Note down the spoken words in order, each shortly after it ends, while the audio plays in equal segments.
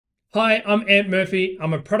Hi, I'm Ant Murphy.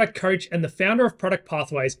 I'm a product coach and the founder of Product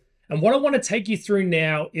Pathways. And what I want to take you through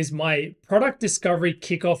now is my product discovery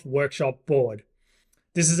kickoff workshop board.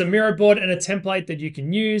 This is a Miro board and a template that you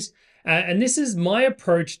can use. And this is my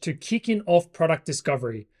approach to kicking off product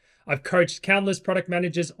discovery. I've coached countless product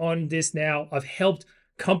managers on this now. I've helped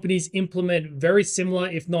companies implement very similar,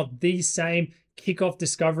 if not the same, kickoff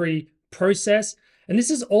discovery process. And this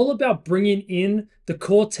is all about bringing in the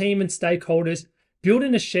core team and stakeholders,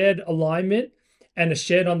 building a shared alignment and a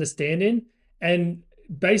shared understanding, and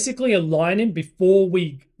basically aligning before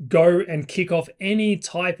we go and kick off any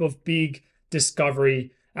type of big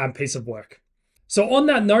discovery piece of work. So on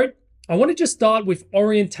that note, I want to just start with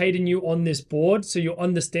orientating you on this board so you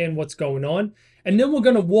understand what's going on. And then we're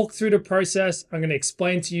going to walk through the process. I'm going to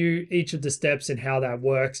explain to you each of the steps and how that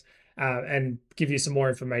works and give you some more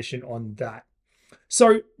information on that.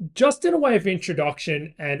 So just in a way of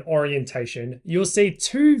introduction and orientation, you'll see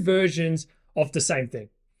two versions of the same thing.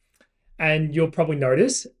 And you'll probably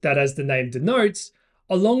notice that, as the name denotes,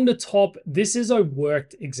 along the top, this is a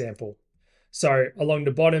worked example. So along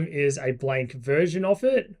the bottom is a blank version of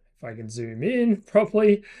it. If I can zoom in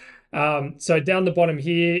properly. So down the bottom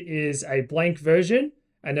here is a blank version.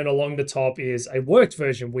 And then along the top is a worked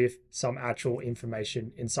version with some actual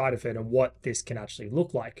information inside of it and what this can actually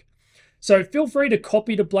look like. So feel free to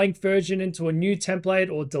copy the blank version into a new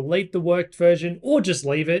template or delete the worked version or just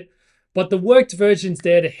leave it. But the worked version's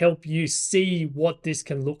there to help you see what this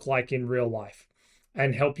can look like in real life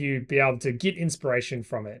and help you be able to get inspiration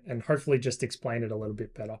from it and hopefully just explain it a little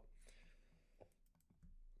bit better.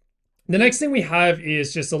 The next thing we have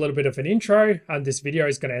is just a little bit of an intro, and this video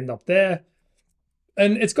is going to end up there.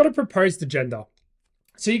 And it's got a proposed agenda.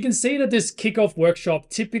 So you can see that this kickoff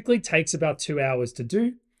workshop typically takes about 2 hours to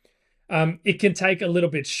do. It can take a little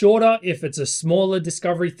bit shorter if it's a smaller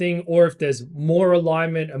discovery thing, or if there's more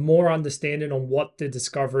alignment and more understanding on what the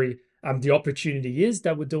discovery, the opportunity is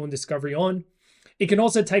that we're doing discovery on. It can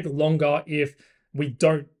also take longer if we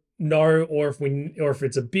don't know, or if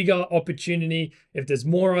it's a bigger opportunity, if there's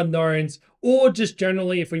more unknowns, or just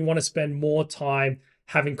generally if we want to spend more time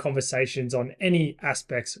having conversations on any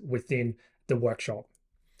aspects within the workshop.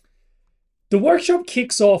 The workshop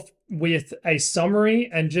kicks off with a summary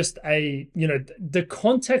and just the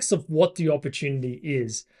context of what the opportunity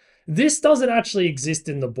is. This doesn't actually exist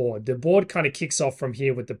in the board. The board kind of kicks off from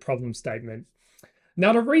here with the problem statement.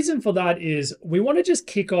 Now, the reason for that is we want to just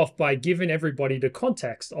kick off by giving everybody the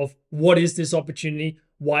context of what is this opportunity,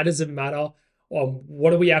 why does it matter,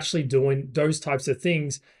 what are we actually doing, those types of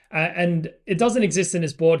things. And it doesn't exist in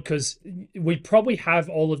this board because we probably have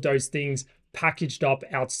all of those things packaged up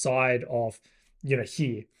outside of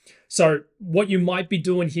here. So what you might be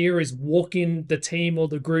doing here is walking the team or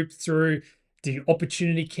the group through the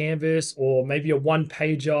opportunity canvas, or maybe a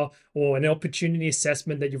one-pager or an opportunity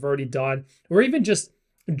assessment that you've already done, or even just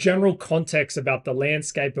general context about the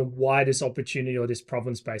landscape and why this opportunity or this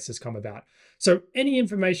problem space has come about. So any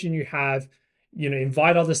information you have,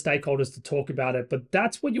 invite other stakeholders to talk about it, but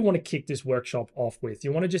that's what you want to kick this workshop off with.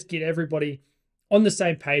 You want to just get everybody on the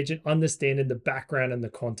same page and understanding the background and the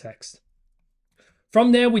context.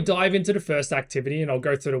 From there, we dive into the first activity, and I'll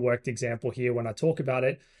go through the worked example here when I talk about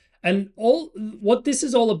it. And what this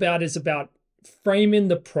is all about is about framing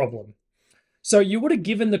the problem. So you would have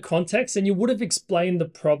given the context and you would have explained the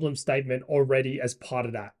problem statement already as part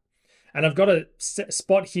of that. And I've got a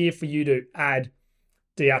spot here for you to add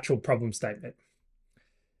the actual problem statement.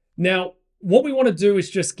 Now, what we want to do is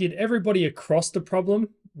just get everybody across the problem.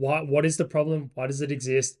 What is the problem? Why does it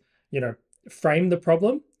exist? Frame the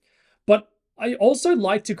problem. But I also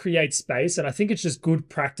like to create space, and I think it's just good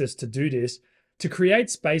practice to do this, to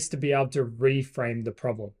create space to be able to reframe the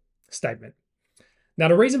problem statement. Now,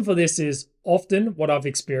 the reason for this is often what I've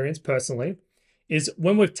experienced personally is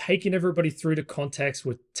when we've taken everybody through the context,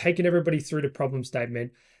 we've taken everybody through the problem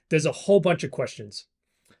statement, there's a whole bunch of questions.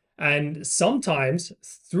 And sometimes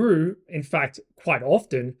in fact, quite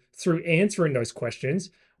often through answering those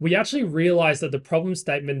questions, we actually realize that the problem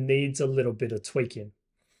statement needs a little bit of tweaking.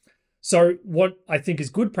 So what I think is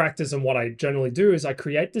good practice and what I generally do is I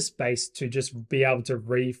create the space to just be able to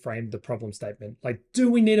reframe the problem statement. Like, do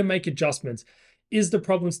we need to make adjustments? Is the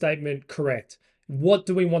problem statement correct? What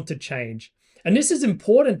do we want to change? And this is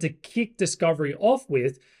important to kick discovery off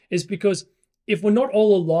with, is because if we're not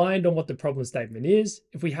all aligned on what the problem statement is,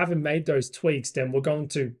 if we haven't made those tweaks, then we're going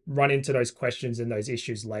to run into those questions and those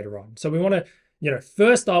issues later on. So we want to,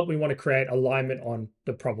 first up, we want to create alignment on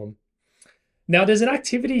the problem. Now, there's an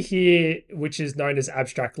activity here which is known as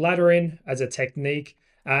abstract laddering as a technique,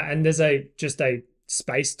 and there's just a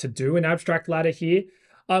space to do an abstract ladder here.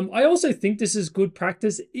 I also think this is good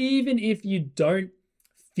practice, even if you don't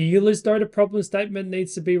feel as though the problem statement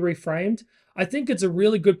needs to be reframed. I think it's a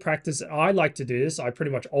really good practice. I like to do this. I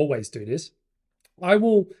pretty much always do this. I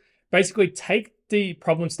will basically take the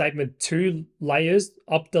problem statement 2 layers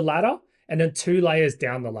up the ladder and then 2 layers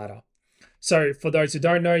down the ladder. So for those who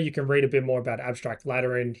don't know, you can read a bit more about abstract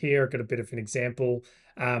laddering here. I've got a bit of an example.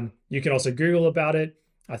 You can also Google about it.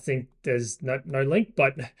 I think there's no link,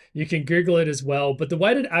 but you can Google it as well. But the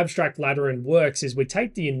way that abstract laddering works is we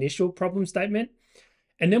take the initial problem statement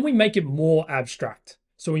and then we make it more abstract.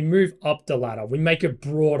 So we move up the ladder, we make it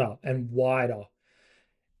broader and wider.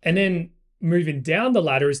 And then moving down the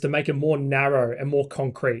ladder is to make it more narrow and more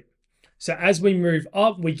concrete. So as we move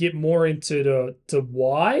up, we get more into the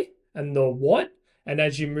why and the what. And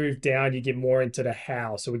as you move down, you get more into the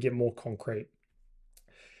how. So we get more concrete.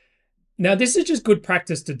 Now, this is just good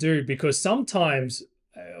practice to do because sometimes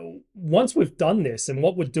once we've done this, and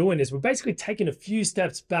what we're doing is we're basically taking a few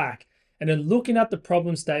steps back and then looking at the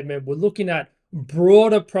problem statement. We're looking at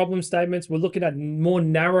broader problem statements. We're looking at more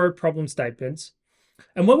narrow problem statements.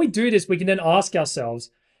 And when we do this, we can then ask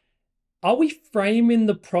ourselves, are we framing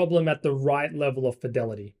the problem at the right level of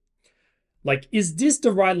fidelity? Like, is this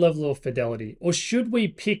the right level of fidelity? Or should we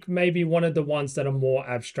pick maybe one of the ones that are more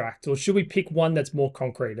abstract? Or should we pick one that's more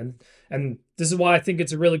concrete? And this is why I think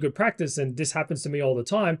it's a really good practice. And this happens to me all the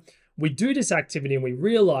time. We do this activity and we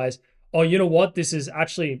realize, oh, you know what? This is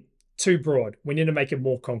actually too broad. We need to make it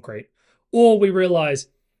more concrete. Or we realize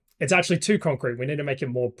it's actually too concrete. We need to make it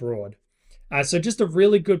more broad. So just a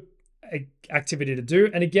really good activity to do.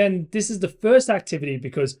 And again, this is the first activity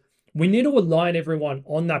because we need to align everyone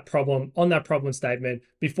on that problem statement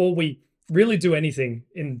before we really do anything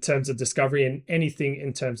in terms of discovery and anything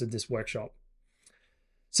in terms of this workshop.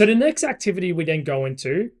 So the next activity we then go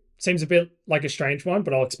into, seems a bit like a strange one,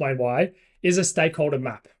 but I'll explain why, is a stakeholder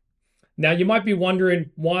map. Now you might be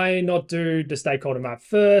wondering, why not do the stakeholder map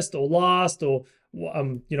first or last, or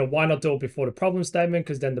why not do it before the problem statement?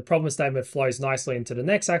 Because then the problem statement flows nicely into the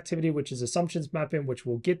next activity, which is assumptions mapping, which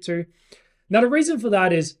we'll get to. Now the reason for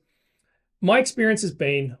that is, my experience has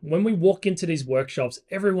been when we walk into these workshops,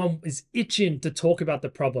 everyone is itching to talk about the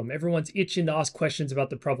problem. Everyone's itching to ask questions about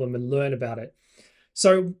the problem and learn about it.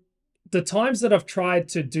 So the times that I've tried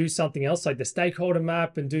to do something else like the stakeholder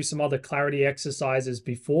map and do some other clarity exercises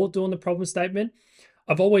before doing the problem statement,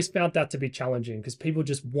 I've always found that to be challenging because people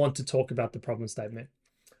just want to talk about the problem statement.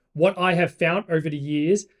 What I have found over the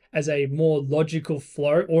years as a more logical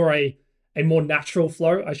flow, or a more natural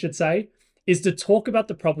flow, I should say, is to talk about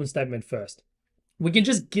the problem statement first. We can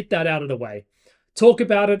just get that out of the way. Talk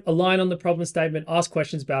about it, align on the problem statement, ask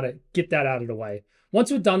questions about it, get that out of the way. Once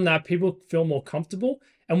we've done that, people feel more comfortable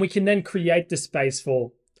and we can then create the space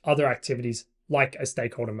for other activities like a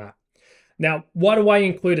stakeholder map. Now, why do I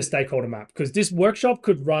include a stakeholder map? Because this workshop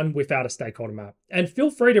could run without a stakeholder map, and feel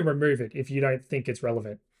free to remove it if you don't think it's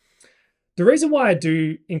relevant. The reason why I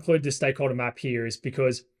do include the stakeholder map here is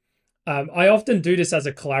because I often do this as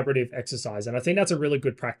a collaborative exercise, and I think that's a really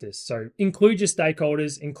good practice. So include your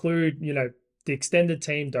stakeholders, include, the extended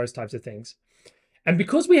team, those types of things. And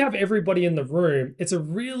because we have everybody in the room, it's a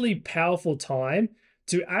really powerful time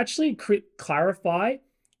to actually clarify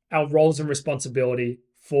our roles and responsibility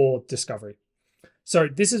for discovery. So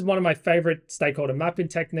this is one of my favorite stakeholder mapping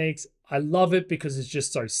techniques. I love it because it's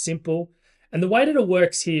just so simple. And the way that it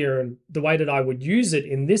works here, and the way that I would use it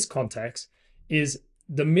in this context, is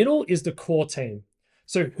the middle is the core team.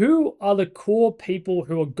 So who are the core people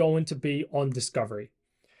who are going to be on discovery?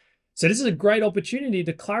 So this is a great opportunity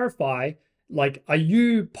to clarify, like, are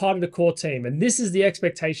you part of the core team? And this is the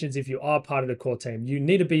expectations if you are part of the core team. You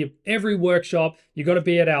need to be at every workshop. You got to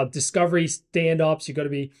be at our discovery stand-ups. You got to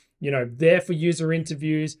be, there for user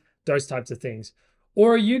interviews, those types of things.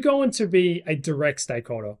 Or are you going to be a direct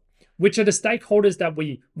stakeholder? Which are the stakeholders that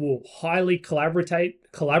we will highly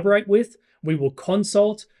collaborate with? We will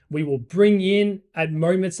consult, we will bring in at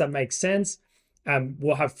moments that make sense,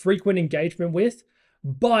 we'll have frequent engagement with,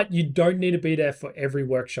 but you don't need to be there for every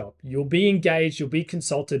workshop. You'll be engaged, you'll be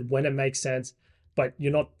consulted when it makes sense, but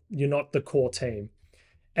you're not the core team.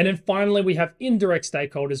 And then finally, we have indirect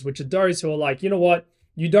stakeholders, which are those who are like, you know what,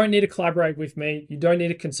 you don't need to collaborate with me, you don't need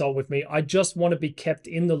to consult with me, I just want to be kept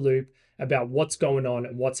in the loop about what's going on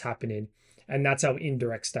and what's happening. And that's our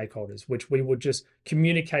indirect stakeholders, which we would just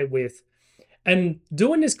communicate with. And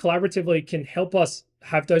doing this collaboratively can help us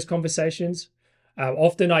have those conversations.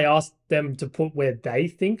 Often I ask them to put where they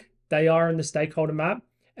think they are in the stakeholder map,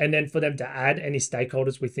 and then for them to add any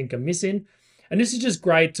stakeholders we think are missing. And this is just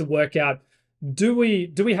great to work out, do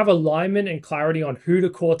we have alignment and clarity on who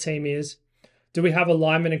the core team is? Do we have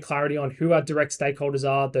alignment and clarity on who our direct stakeholders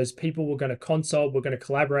are, those people we're going to consult, we're going to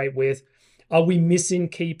collaborate with? Are we missing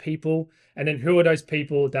key people? And then who are those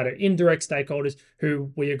people that are indirect stakeholders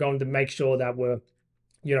who we are going to make sure that we're,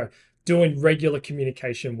 doing regular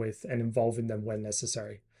communication with and involving them when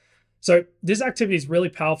necessary? So this activity is really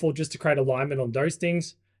powerful just to create alignment on those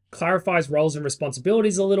things, clarifies roles and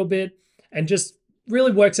responsibilities a little bit, and just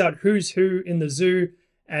really works out who's who in the zoo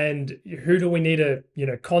and who do we need to,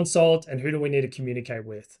 consult and who do we need to communicate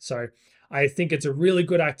with. So I think it's a really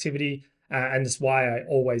good activity, and that's why I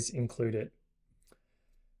always include it.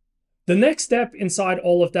 The next step inside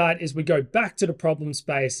all of that is we go back to the problem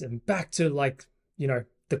space and back to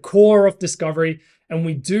the core of discovery, and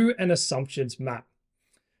we do an assumptions map.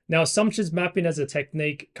 Now, assumptions mapping as a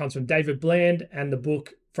technique comes from David Bland and the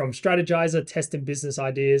book From Strategizer, Testing Business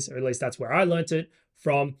Ideas, or at least that's where I learned it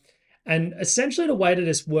from. And essentially the way that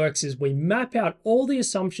this works is we map out all the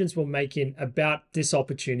assumptions we're making about this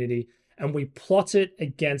opportunity and we plot it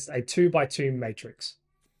against a 2x2 matrix.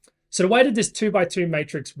 So the way that this 2x2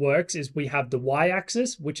 matrix works is we have the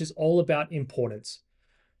y-axis, which is all about importance.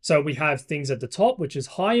 So we have things at the top, which is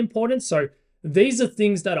high importance. So these are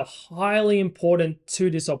things that are highly important to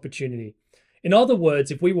this opportunity. In other words,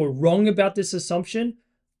 if we were wrong about this assumption,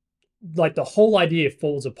 like the whole idea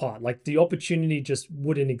falls apart, like the opportunity just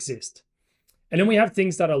wouldn't exist. And then we have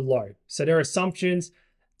things that are low. So there are assumptions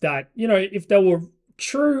that, if they were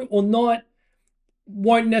true or not,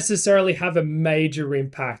 won't necessarily have a major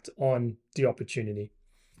impact on the opportunity.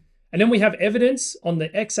 And then we have evidence on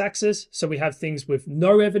the x-axis. So we have things with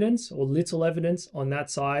no evidence or little evidence on that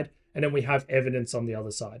side. And then we have evidence on the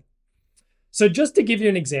other side. So just to give you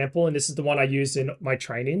an example, and this is the one I used in my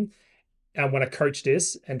training, and when I coach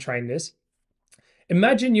this and train this,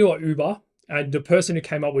 imagine you're Uber and the person who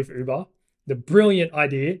came up with Uber, the brilliant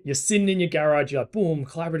idea, you're sitting in your garage, you're like, boom,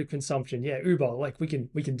 collaborative consumption. Yeah, Uber, like we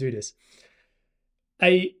can do this.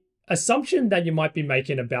 A assumption that you might be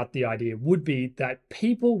making about the idea would be that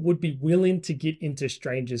people would be willing to get into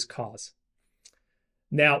strangers' cars.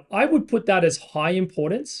 Now, I would put that as high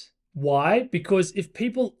importance. Why? Because if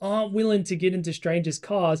people aren't willing to get into strangers'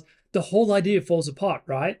 cars, the whole idea falls apart,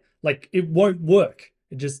 right? Like it won't work.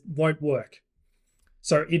 It just won't work.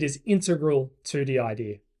 So it is integral to the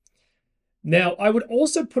idea. Now, I would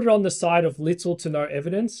also put it on the side of little to no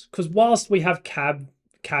evidence, because whilst we have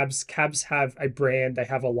cabs have a brand, they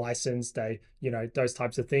have a license, those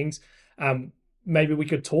types of things. Maybe we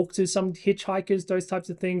could talk to some hitchhikers, those types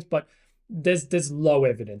of things, but there's low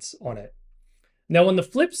evidence on it. Now, on the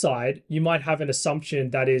flip side, you might have an assumption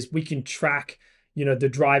that is we can track, the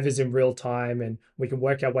drivers in real time and we can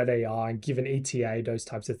work out where they are and give an ETA, those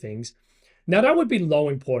types of things. Now, that would be low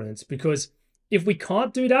importance because if we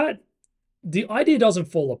can't do that, the idea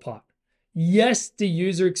doesn't fall apart. Yes, the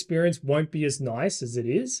user experience won't be as nice as it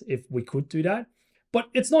is if we could do that, but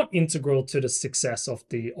it's not integral to the success of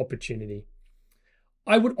the opportunity.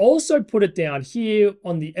 I would also put it down here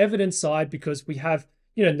on the evidence side because we have,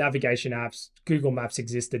 navigation apps, Google Maps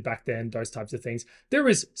existed back then, those types of things. There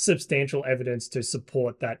is substantial evidence to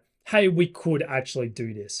support that, hey, we could actually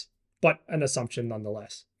do this, but an assumption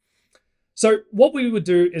nonetheless. So what we would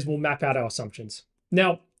do is we'll map out our assumptions.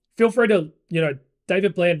 Now, feel free to,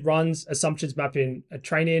 David Bland runs assumptions mapping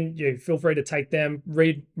training. You feel free to take them,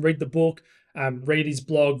 read the book, read his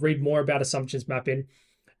blog, read more about assumptions mapping.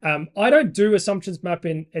 I don't do assumptions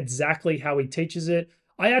mapping exactly how he teaches it.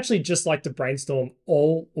 I actually just like to brainstorm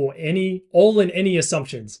all in any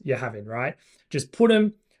assumptions you're having, right? Just put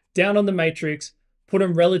them down on the matrix, put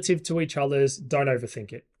them relative to each other's, don't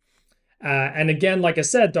overthink it. And again, like I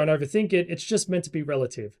said, don't overthink it. It's just meant to be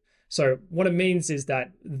relative. So what it means is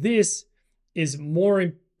that this is more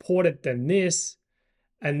important than this,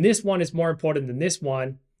 and this one is more important than this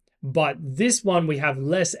one, but this one we have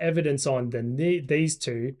less evidence on than these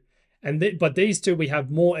two, but these two we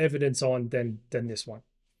have more evidence on than this one.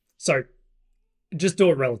 So just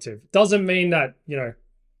do it relative. Doesn't mean that,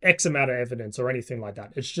 X amount of evidence or anything like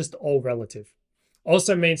that. It's just all relative.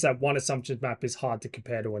 Also means that one assumption map is hard to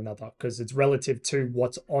compare to another because it's relative to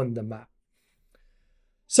what's on the map.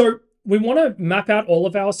 So we want to map out all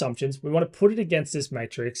of our assumptions. We want to put it against this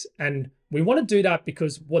matrix. And we want to do that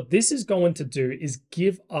because what this is going to do is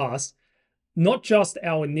give us not just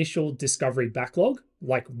our initial discovery backlog,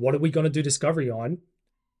 like what are we going to do discovery on?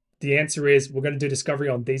 The answer is we're going to do discovery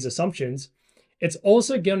on these assumptions. It's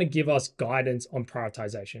also going to give us guidance on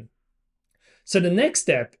prioritization. So the next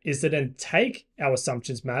step is to then take our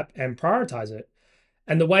assumptions map and prioritize it.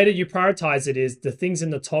 And the way that you prioritize it is the things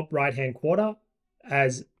in the top right-hand quarter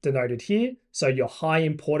as denoted here. So your high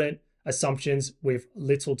important assumptions with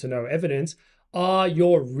little to no evidence are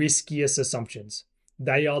your riskiest assumptions.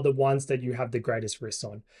 They are the ones that you have the greatest risks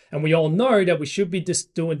on. And we all know that we should be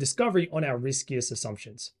doing discovery on our riskiest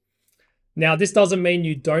assumptions. Now, this doesn't mean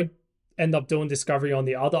you don't end up doing discovery on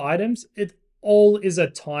the other items. It all is a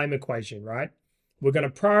time equation, right? We're going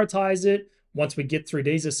to prioritize it. Once we get through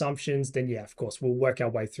these assumptions, then yeah, of course, we'll work our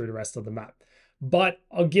way through the rest of the map. But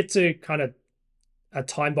I'll get to kind of a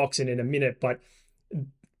time boxing in a minute, but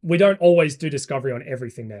we don't always do discovery on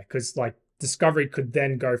everything there, because like discovery could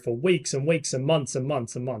then go for weeks and weeks and months and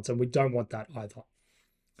months and months, and we don't want that either.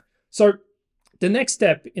 So the next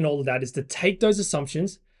step in all of that is to take those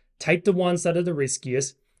assumptions, take the ones that are the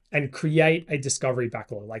riskiest, and create a discovery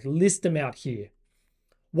backlog, like list them out here.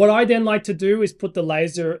 What I then like to do is put the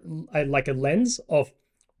laser, like a lens of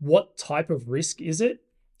what type of risk is it?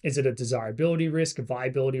 Is it a desirability risk, a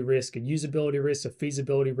viability risk, a usability risk, a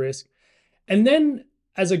feasibility risk? And then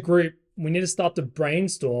as a group, we need to start to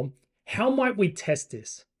brainstorm, how might we test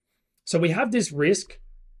this? So we have this risk,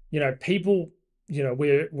 people,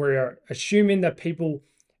 we're assuming that people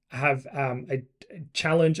have a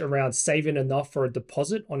challenge around saving enough for a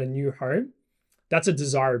deposit on a new home. That's a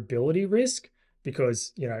desirability risk,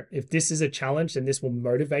 because, if this is a challenge, then this will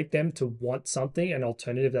motivate them to want something, an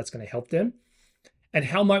alternative that's going to help them. And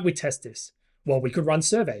how might we test this? Well, we could run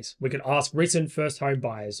surveys. We could ask recent first home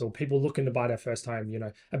buyers or people looking to buy their first home,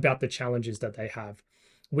 about the challenges that they have.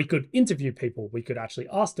 We could interview people. We could actually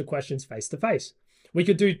ask the questions face to face. We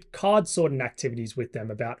could do card sorting activities with them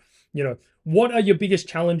about, what are your biggest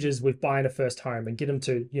challenges with buying a first home, and get them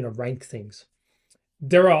to, rank things.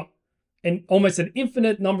 There are almost an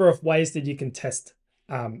infinite number of ways that you can test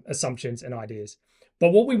assumptions and ideas.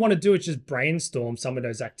 But what we want to do is just brainstorm some of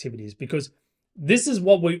those activities, because this is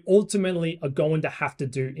what we ultimately are going to have to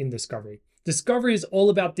do in discovery. Discovery is all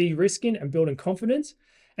about de-risking and building confidence.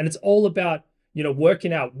 And it's all about,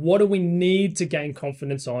 working out what do we need to gain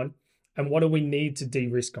confidence on and what do we need to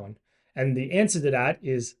de-risk on. And the answer to that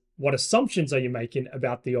is, what assumptions are you making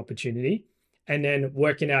about the opportunity? And then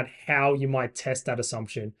working out how you might test that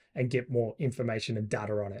assumption and get more information and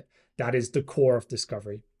data on it. That is the core of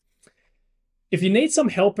discovery. If you need some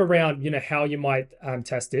help around, how you might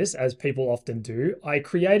test this, as people often do, I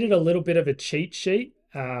created a little bit of a cheat sheet.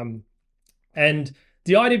 And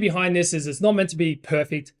the idea behind this is, it's not meant to be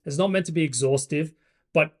perfect. It's not meant to be exhaustive,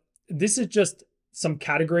 but this is just some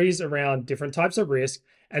categories around different types of risk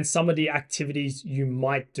and some of the activities you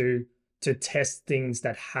might do to test things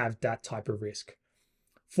that have that type of risk.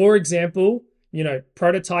 For example,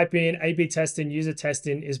 prototyping, A/B testing, user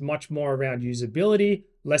testing is much more around usability,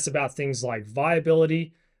 less about things like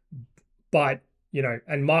viability. But,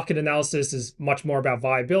 and market analysis is much more about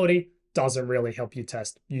viability, doesn't really help you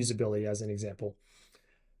test usability, as an example.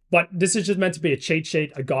 But this is just meant to be a cheat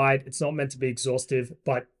sheet, a guide. It's not meant to be exhaustive,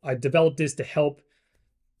 but I developed this to help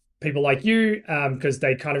people like you, because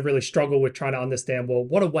they kind of really struggle with trying to understand, well,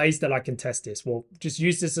 what are ways that I can test this? Well, just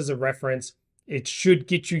use this as a reference. It should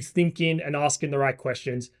get you thinking and asking the right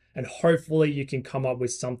questions, and hopefully you can come up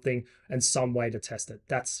with something and some way to test it.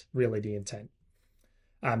 That's really the intent.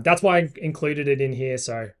 That's why I included it in here.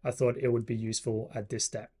 So I thought it would be useful at this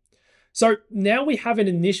step. So now we have an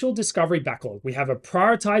initial discovery backlog. We have a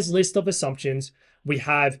prioritized list of assumptions. We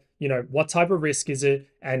have, what type of risk is it,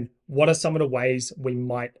 and what are some of the ways we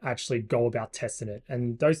might actually go about testing it.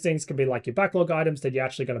 And those things can be like your backlog items that you're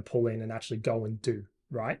actually going to pull in and actually go and do,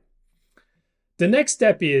 right? The next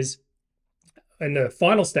step is, and the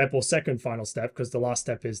final step, or second final step, because the last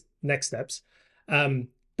step is next steps.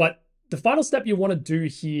 But the final step you want to do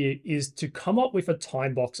here is to come up with a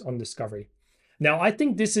time box on discovery. Now, I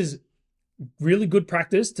think this is really good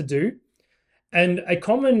practice to do. And a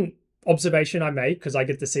common observation I make, because I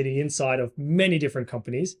get to see the inside of many different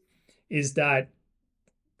companies, is that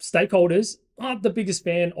stakeholders aren't the biggest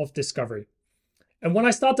fan of discovery. And when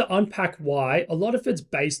I start to unpack why, a lot of it's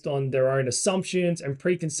based on their own assumptions and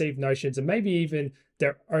preconceived notions, and maybe even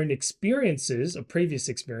their own experiences or previous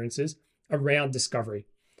experiences around discovery.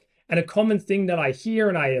 And a common thing that I hear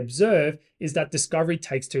and I observe is that discovery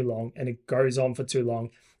takes too long and it goes on for too long,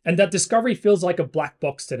 and that discovery feels like a black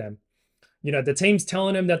box to them. The team's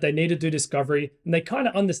telling them that they need to do discovery, and they kind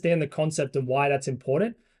of understand the concept and why that's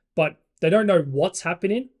important, but they don't know what's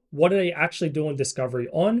happening. What are they actually doing discovery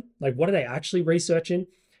on? Like, what are they actually researching?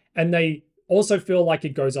 And they also feel like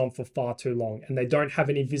it goes on for far too long, and they don't have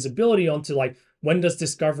any visibility onto, like, when does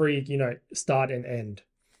discovery, start and end.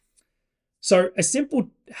 So a simple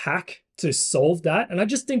hack to solve that, and I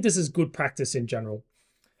just think this is good practice in general,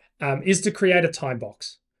 is to create a time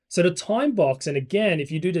box. So the time box, and again,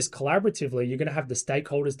 if you do this collaboratively, you're going to have the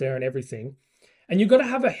stakeholders there and everything, and you've got to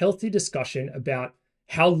have a healthy discussion about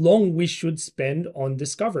how long we should spend on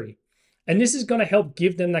discovery. And this is going to help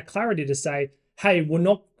give them that clarity to say, hey, we're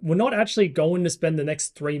not actually going to spend the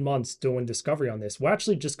next 3 months doing discovery on this. We're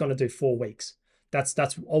actually just going to do 4 weeks. That's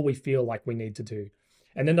all we feel like we need to do.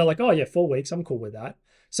 And then they're like, oh yeah, 4 weeks, I'm cool with that.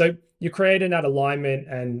 So you're creating that alignment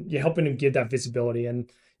and you're helping them give that visibility. And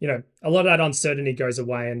a lot of that uncertainty goes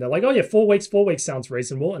away and they're like, oh yeah, 4 weeks sounds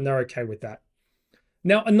reasonable, and they're okay with that.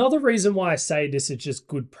 Now, another reason why I say this is just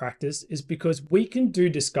good practice is because we can do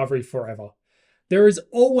discovery forever. There is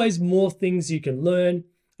always more things you can learn.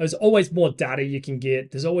 There's always more data you can get.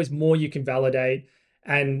 There's always more you can validate.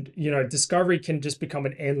 And, discovery can just become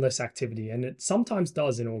an endless activity, and it sometimes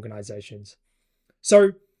does in organizations.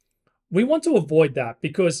 So we want to avoid that,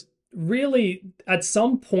 because really at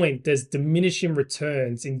some point there's diminishing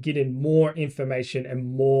returns in getting more information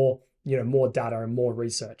and more data and more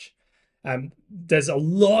research. There's a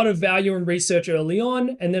lot of value in research early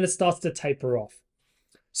on, and then it starts to taper off.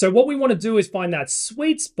 So what we want to do is find that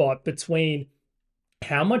sweet spot between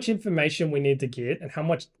how much information we need to get and how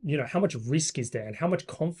much risk is there, and how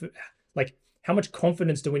much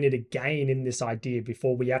confidence do we need to gain in this idea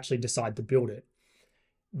before we actually decide to build it,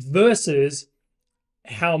 versus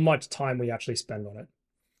how much time we actually spend on it.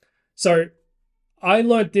 So I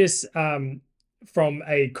learned this from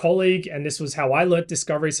a colleague, and this was how I learned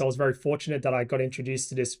discovery. So I was very fortunate that I got introduced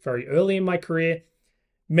to this very early in my career.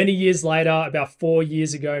 Many years later, about 4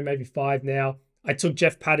 years ago, maybe 5 now, I took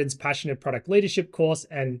Jeff Patton's Passionate Product Leadership course,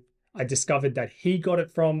 and I discovered that he got it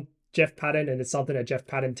from Jeff Patton, and it's something that Jeff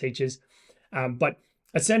Patton teaches. But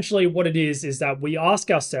essentially what it is that we ask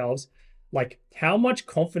ourselves, like, how much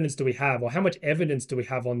confidence do we have, or how much evidence do we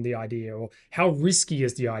have on the idea, or how risky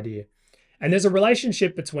is the idea? And there's a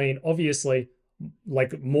relationship between, obviously,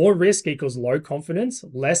 like, more risk equals low confidence,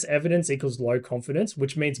 less evidence equals low confidence,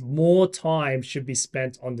 which means more time should be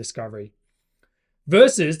spent on discovery.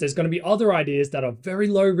 Versus there's going to be other ideas that are very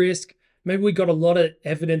low risk. Maybe we got a lot of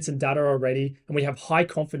evidence and data already, and we have high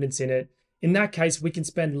confidence in it. In that case, we can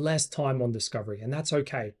spend less time on discovery, and that's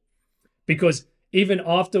okay. Because even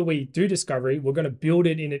after we do discovery, we're going to build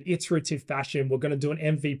it in an iterative fashion. We're going to do an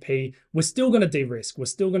MVP. We're still going to de-risk. We're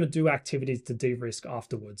still going to do activities to de-risk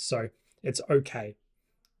afterwards. So it's okay.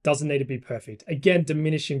 Doesn't need to be perfect. Again,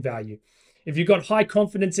 diminishing value. If you've got high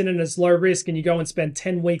confidence in it and it's low risk, and you go and spend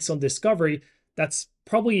 10 weeks on discovery, that's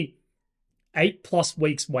probably 8+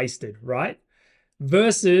 weeks wasted, right?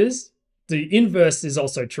 Versus the inverse is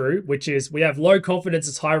also true, which is we have low confidence,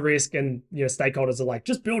 it's high risk, and stakeholders are like,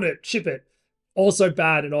 just build it, ship it. Also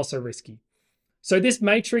bad and also risky. So this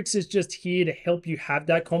matrix is just here to help you have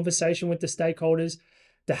that conversation with the stakeholders,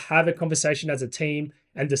 to have a conversation as a team,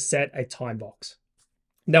 and to set a time box.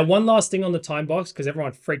 Now, one last thing on the time box, because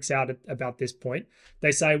everyone freaks out about this point.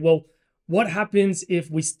 They say, well, what happens if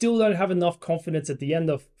we still don't have enough confidence at the end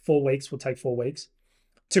of 4 weeks, we'll take 4 weeks,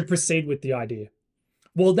 to proceed with the idea?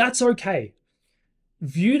 Well, that's okay.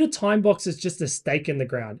 View the time box as just a stake in the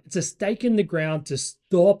ground. It's a stake in the ground to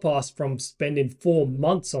stop us from spending 4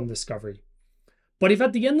 months on discovery. But if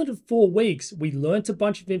at the end of the 4 weeks, we learned a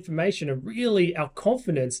bunch of information and really our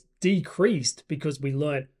confidence decreased because we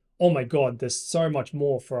learned, oh my God, there's so much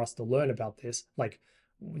more for us to learn about this. Like,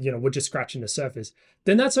 we're just scratching the surface.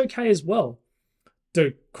 Then that's okay as well.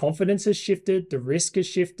 The confidence has shifted, the risk has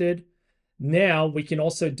shifted. Now we can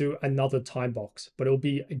also do another time box, but it'll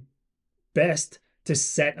be best to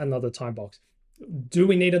set another time box. Do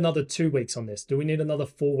we need another 2 weeks on this? Do we need another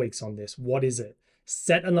 4 weeks on this? What is it?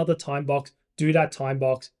 Set another time box, do that time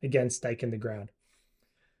box, again, stake in the ground.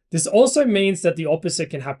 This also means that the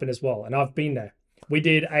opposite can happen as well. And I've been there. We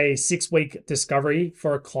did a 6-week discovery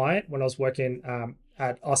for a client when I was working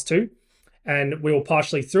at Us2, and we were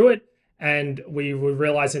partially through it, and we were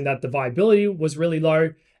realizing that the viability was really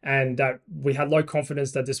low, and that we had low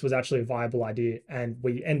confidence that this was actually a viable idea, and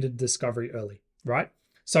we ended discovery early, right?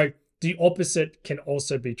 So the opposite can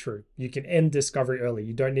also be true. You can end discovery early.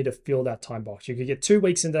 You don't need to fill that time box. You could get 2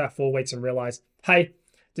 weeks into that 4 weeks and realize, hey,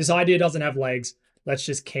 this idea doesn't have legs. Let's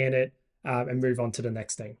just can it and move on to the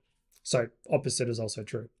next thing. So opposite is also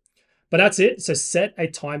true. But that's it. So set a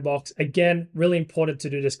time box. Again, really important to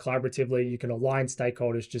do this collaboratively. You can align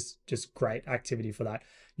stakeholders, just great activity for that.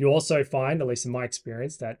 You also find, at least in my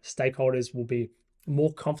experience, that stakeholders will be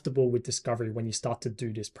more comfortable with discovery when you start to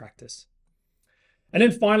do this practice. And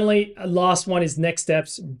then finally, last one is next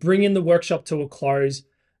steps. Bringing the workshop to a close,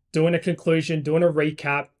 doing a conclusion, doing a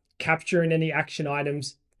recap, capturing any action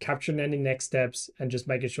items, capturing any next steps, and just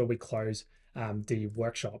making sure we close the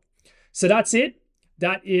workshop. So that's it.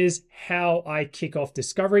 That is how I kick off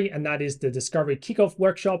discovery, and that is the discovery kickoff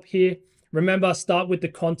workshop here. Remember, start with the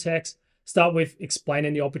context, Start with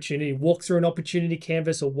explaining the opportunity, walk through an opportunity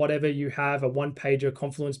canvas or whatever you have, a one-pager,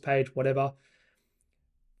 Confluence page, whatever.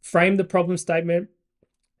 Frame the problem statement,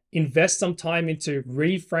 invest some time into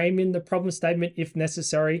reframing the problem statement if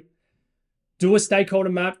necessary. Do a stakeholder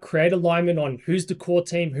map, create alignment on who's the core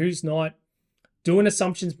team, who's not. Do an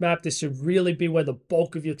assumptions map. This should really be where the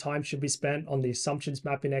bulk of your time should be spent, on the assumptions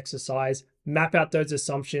mapping exercise. Map out those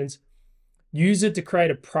assumptions. Use it to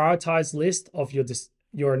create a prioritized list of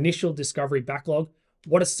your initial discovery backlog.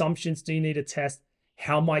 What assumptions do you need to test?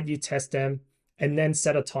 How might you test them? And then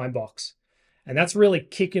set a time box. And that's really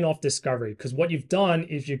kicking off discovery, because what you've done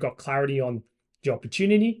is you've got clarity on the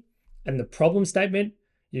opportunity and the problem statement.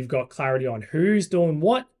 You've got clarity on who's doing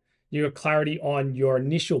what. You have clarity on your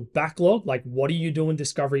initial backlog, like what are you doing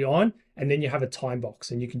discovery on? And then you have a time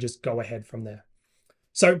box and you can just go ahead from there.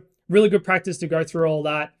 So really good practice to go through all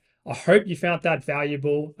that. I hope you found that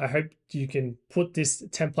valuable. I hope you can put this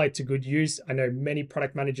template to good use. I know many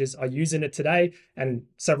product managers are using it today, and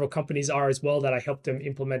several companies are as well that I helped them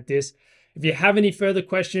implement this. If you have any further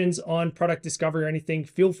questions on product discovery or anything,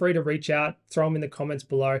 feel free to reach out, throw them in the comments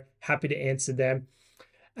below. Happy to answer them.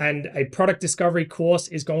 And a product discovery course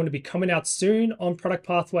is going to be coming out soon on product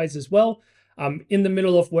pathways as well. I'm in the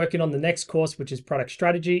middle of working on the next course, which is product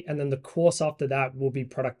strategy. And then the course after that will be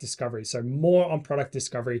product discovery. So more on product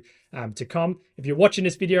discovery to come. If you're watching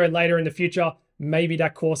this video later in the future, maybe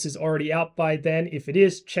that course is already out by then. If it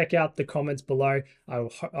is, check out the comments below.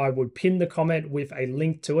 I would pin the comment with a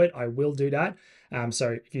link to it. I will do that.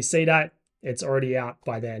 So if you see that, it's already out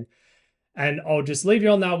by then. And I'll just leave you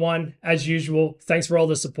on that one. As usual, thanks for all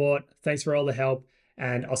the support. Thanks for all the help.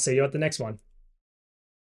 And I'll see you at the next one.